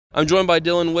I'm joined by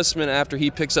Wisman after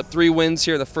he picks up 3 wins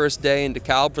here the first day in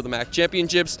DeKalb for the MAC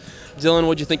Championships. Dylan,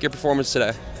 what do you think of your performance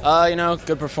today?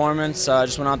 Good performance.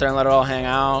 Just went out there and let it all hang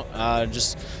out.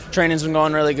 Just training's been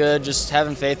going really good. Just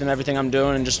having faith in everything I'm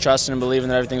doing and just trusting and believing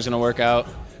that everything's going to work out.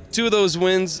 2 of those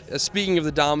wins, speaking of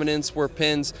the dominance, were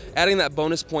pins, adding that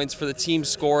bonus points for the team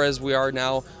score as we are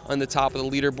now on the top of the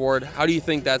leaderboard. How do you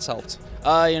think that's helped?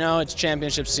 It's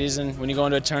championship season. When you go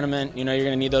into a tournament, you're going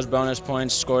to need those bonus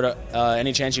points, score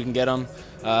any chance you can get them.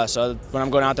 So when I'm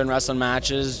going out there and wrestling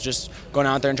matches, just going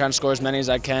out there and trying to score as many as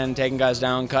I can, taking guys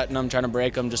down, cutting them, trying to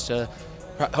break them, just to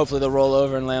hopefully they'll roll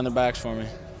over and lay on their backs for me.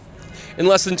 In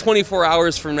less than 24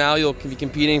 hours from now, you'll be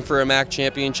competing for a MAC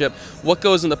championship. What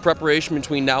goes in the preparation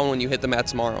between now and when you hit the mat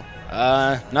tomorrow?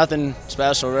 Nothing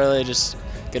special, really. Just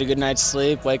get a good night's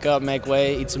sleep, wake up, make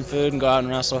weight, eat some food, and go out and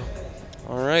wrestle.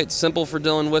 All right, simple for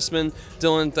Wisman.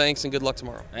 Dylan, thanks and good luck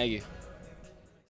tomorrow. Thank you.